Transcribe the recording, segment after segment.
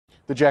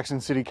The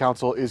Jackson City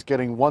Council is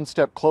getting one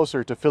step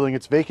closer to filling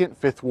its vacant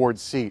 5th Ward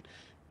seat.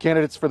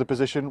 Candidates for the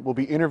position will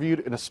be interviewed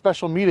in a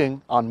special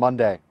meeting on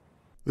Monday.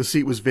 The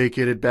seat was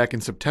vacated back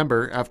in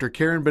September after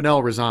Karen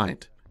Bunnell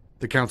resigned.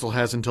 The council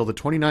has until the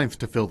 29th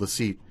to fill the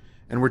seat,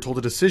 and we're told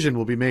a decision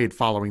will be made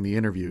following the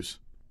interviews.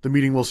 The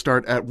meeting will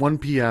start at 1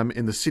 p.m.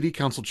 in the City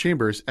Council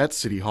chambers at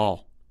City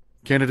Hall.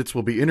 Candidates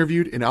will be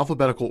interviewed in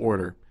alphabetical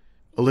order.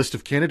 A list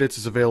of candidates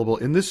is available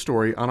in this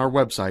story on our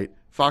website,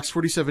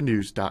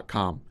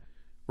 fox47news.com.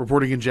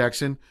 Reporting in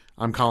Jackson,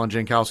 I'm Colin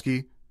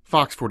Jankowski,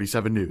 Fox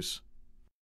 47 News.